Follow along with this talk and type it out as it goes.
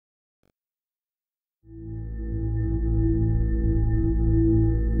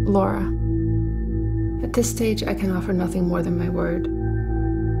Laura. At this stage, I can offer nothing more than my word.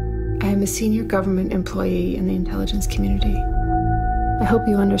 I am a senior government employee in the intelligence community. I hope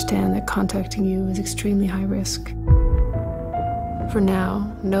you understand that contacting you is extremely high risk. For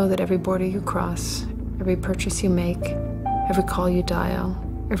now, know that every border you cross, every purchase you make, every call you dial,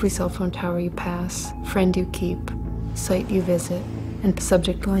 every cell phone tower you pass, friend you keep, site you visit, and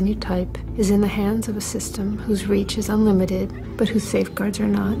subject line you type is in the hands of a system whose reach is unlimited, but whose safeguards are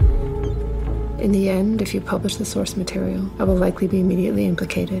not. In the end, if you publish the source material, I will likely be immediately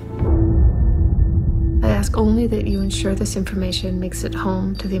implicated. I ask only that you ensure this information makes it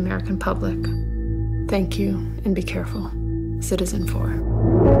home to the American public. Thank you, and be careful. Citizenfour.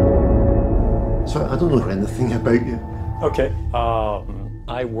 So I don't know anything about you. Okay,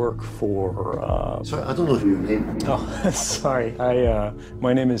 I work for... Sorry, I don't know your name. Oh, sorry.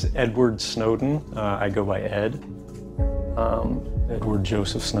 My name is Edward Snowden. I go by Ed. Edward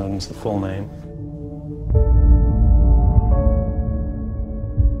Joseph Snowden's the full name.